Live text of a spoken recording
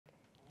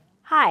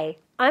Hi,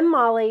 I'm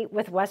Molly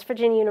with West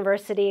Virginia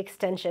University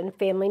Extension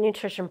Family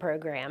Nutrition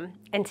Program,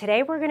 and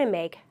today we're going to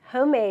make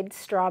homemade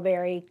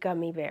strawberry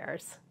gummy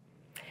bears.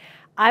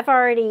 I've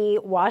already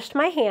washed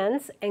my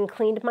hands and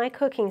cleaned my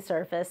cooking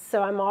surface,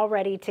 so I'm all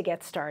ready to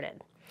get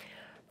started.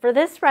 For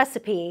this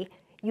recipe,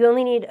 you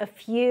only need a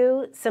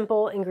few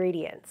simple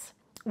ingredients.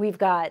 We've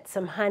got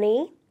some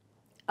honey,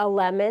 a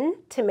lemon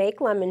to make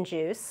lemon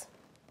juice,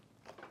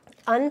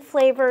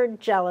 unflavored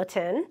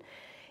gelatin,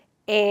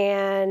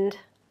 and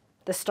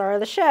the star of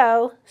the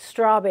show,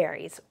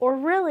 strawberries, or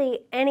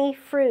really any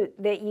fruit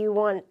that you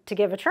want to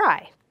give a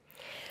try.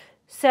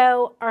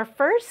 So our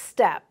first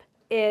step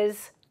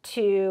is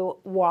to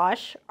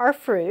wash our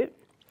fruit,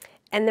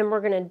 and then we're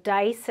going to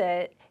dice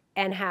it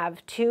and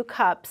have 2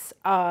 cups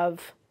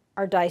of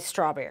our diced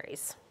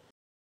strawberries.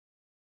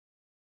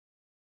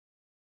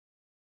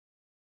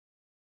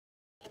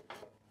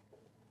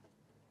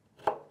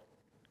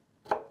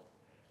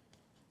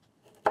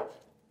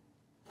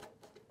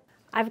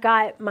 I've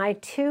got my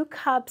 2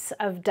 cups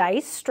of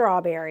diced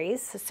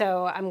strawberries,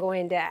 so I'm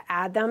going to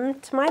add them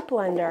to my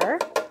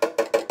blender.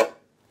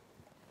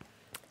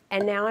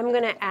 And now I'm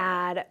going to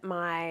add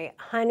my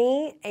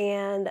honey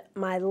and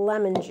my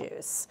lemon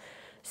juice.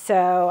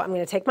 So I'm going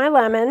to take my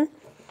lemon,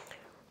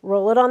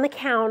 roll it on the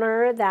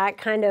counter. That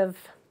kind of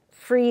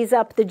frees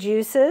up the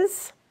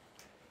juices.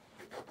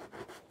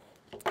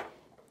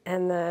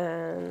 And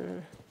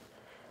then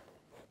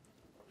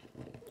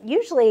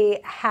usually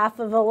half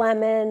of a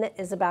lemon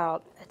is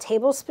about a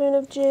tablespoon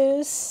of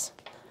juice.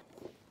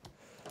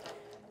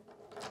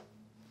 I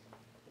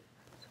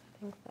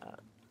think that's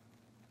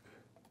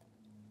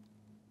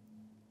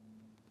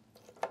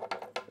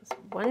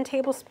 1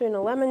 tablespoon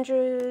of lemon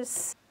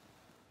juice.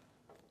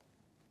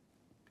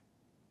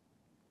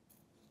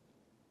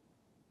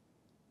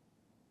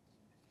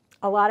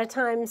 A lot of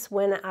times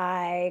when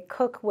I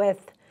cook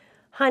with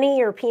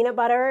honey or peanut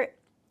butter,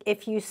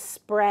 if you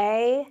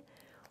spray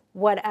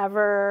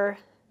whatever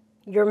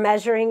you're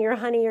measuring your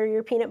honey or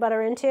your peanut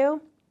butter into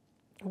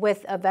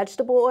with a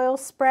vegetable oil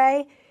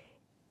spray,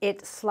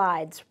 it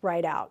slides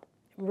right out.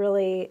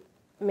 Really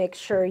make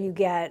sure you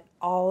get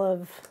all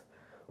of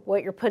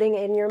what you're putting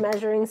in your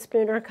measuring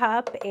spoon or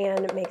cup,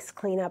 and it makes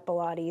cleanup a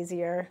lot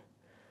easier.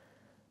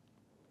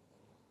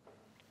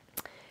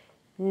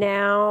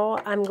 Now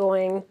I'm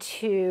going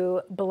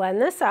to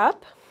blend this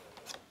up.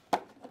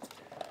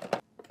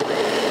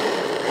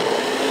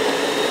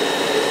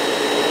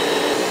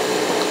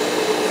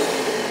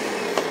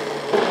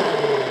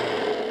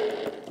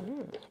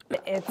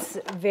 It's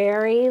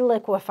very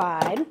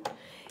liquefied.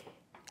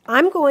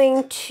 I'm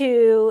going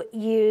to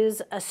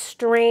use a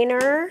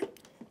strainer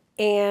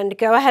and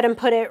go ahead and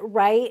put it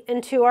right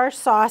into our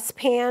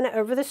saucepan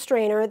over the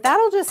strainer.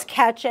 That'll just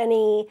catch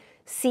any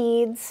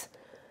seeds.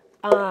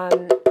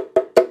 And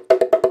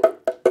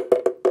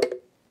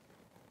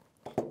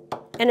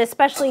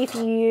especially if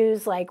you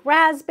use like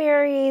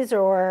raspberries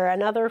or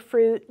another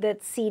fruit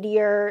that's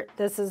seedier,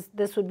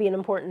 this would be an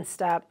important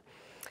step.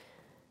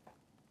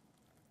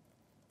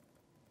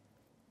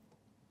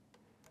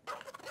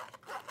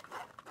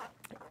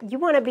 You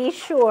want to be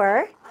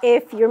sure,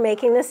 if you're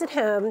making this at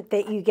home,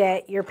 that you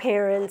get your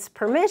parents'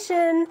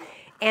 permission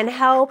and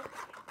help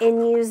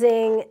in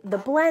using the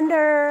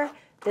blender,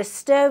 the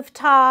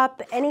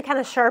stovetop, any kind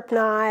of sharp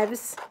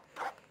knives.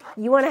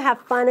 You want to have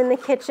fun in the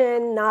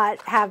kitchen,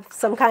 not have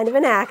some kind of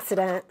an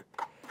accident.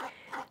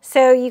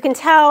 So you can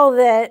tell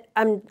that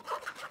I'm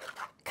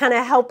kind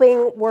of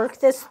helping work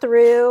this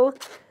through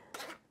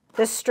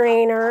the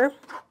strainer.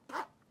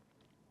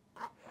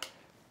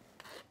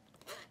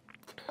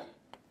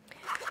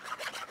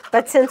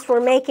 But since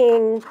we're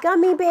making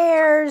gummy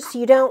bears,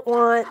 you don't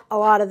want a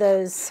lot of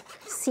those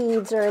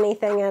seeds or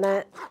anything in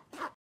it.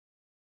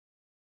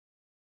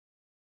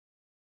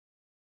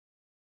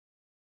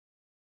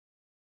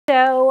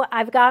 So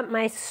I've got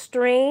my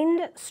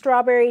strained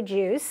strawberry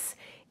juice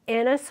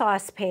in a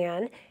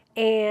saucepan,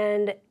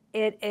 and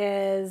it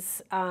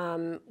is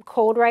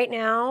cold right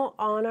now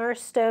on our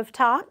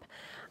stovetop.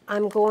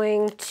 I'm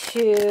going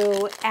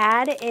to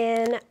add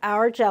in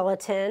our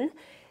gelatin.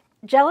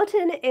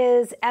 Gelatin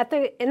is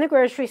in the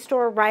grocery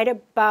store right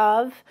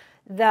above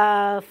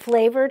the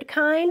flavored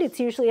kind. It's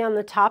usually on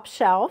the top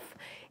shelf.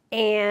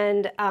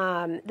 And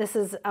this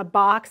is a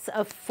box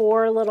of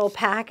 4 little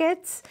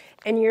packets.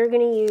 And you're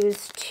going to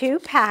use 2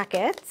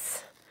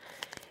 packets.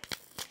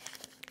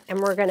 And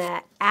we're going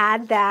to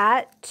add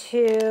that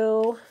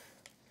to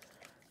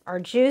our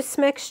juice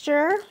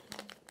mixture.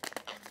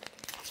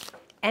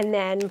 And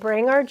then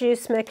bring our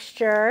juice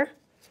mixture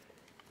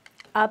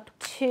up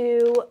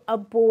to a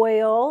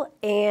boil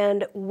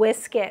and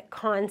whisk it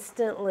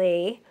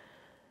constantly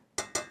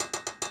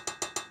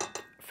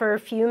for a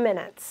few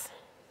minutes.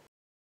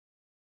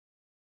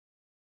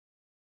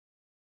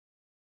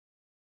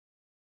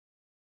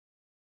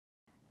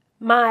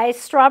 My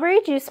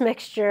strawberry juice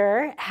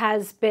mixture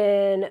has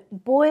been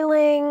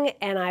boiling,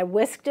 and I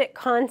whisked it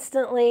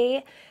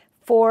constantly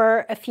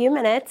for a few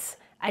minutes.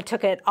 I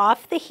took it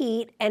off the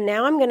heat, and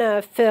now I'm going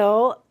to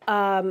fill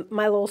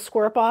my little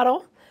squirt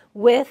bottle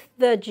with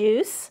the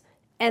juice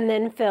and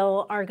then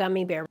fill our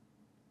gummy bear.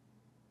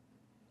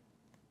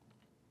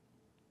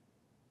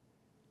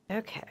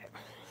 Okay.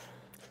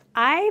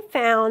 I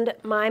found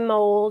my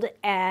mold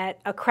at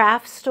a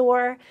craft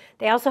store.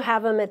 They also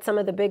have them at some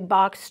of the big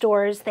box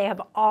stores. They have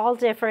all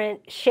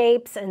different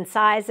shapes and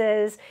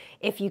sizes.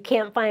 If you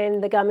can't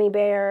find the gummy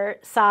bear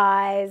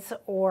size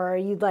or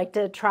you'd like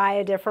to try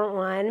a different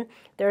one,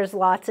 there's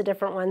lots of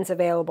different ones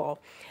available.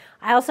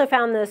 I also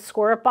found the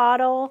squirt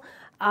bottle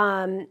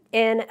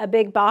in a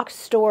big box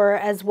store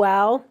as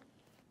well.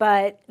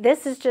 But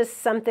this is just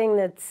something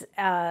that's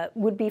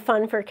would be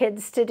fun for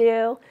kids to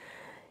do.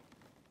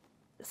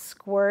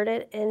 Squirt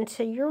it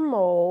into your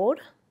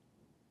mold.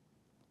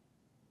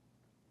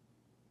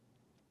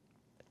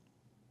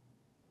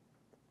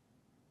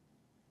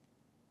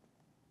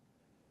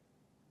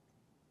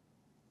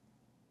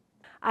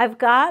 I've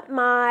got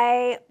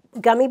my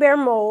gummy bear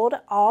mold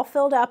all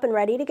filled up and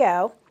ready to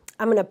go.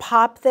 I'm going to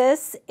pop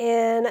this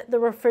in the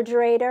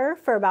refrigerator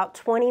for about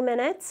 20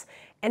 minutes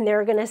and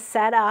they're going to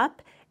set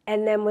up,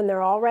 and then when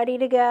they're all ready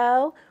to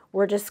go,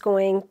 we're just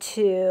going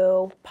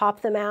to pop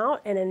them out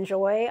and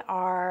enjoy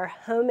our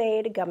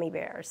homemade gummy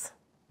bears.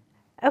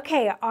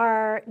 Okay,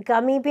 our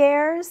gummy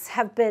bears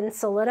have been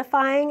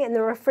solidifying in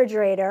the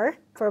refrigerator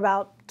for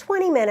about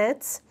 20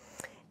 minutes.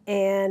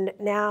 And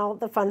now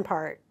the fun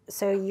part.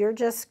 So you're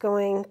just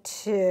going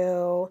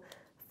to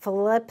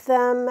flip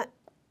them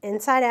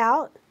inside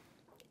out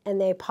and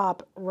they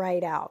pop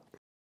right out.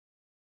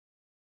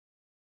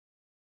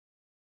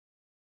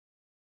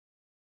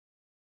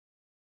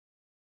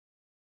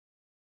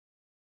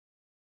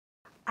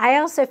 I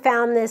also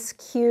found this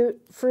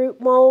cute fruit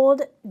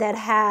mold that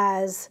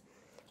has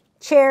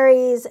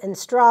cherries and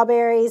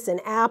strawberries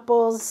and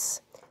apples.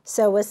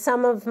 So with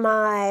some of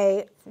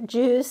my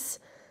juice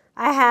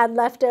I had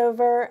left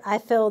over, I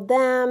filled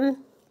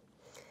them.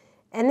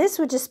 And this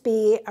would just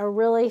be a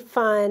really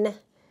fun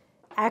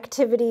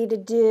activity to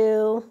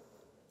do.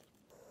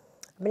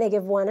 I'm going to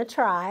give one a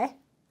try.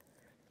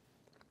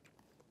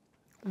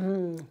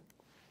 That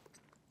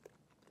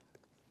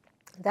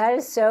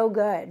is so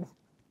good.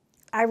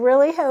 I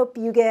really hope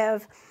you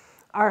give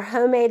our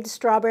homemade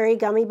strawberry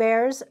gummy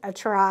bears a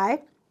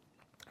try.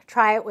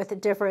 Try it with a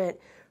different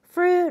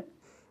fruit,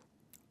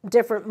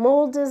 different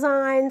mold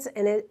designs,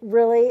 and it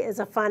really is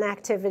a fun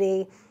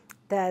activity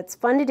that's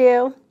fun to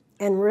do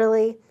and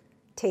really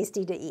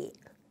tasty to eat.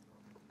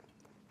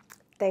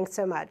 Thanks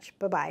so much.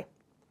 Bye-bye.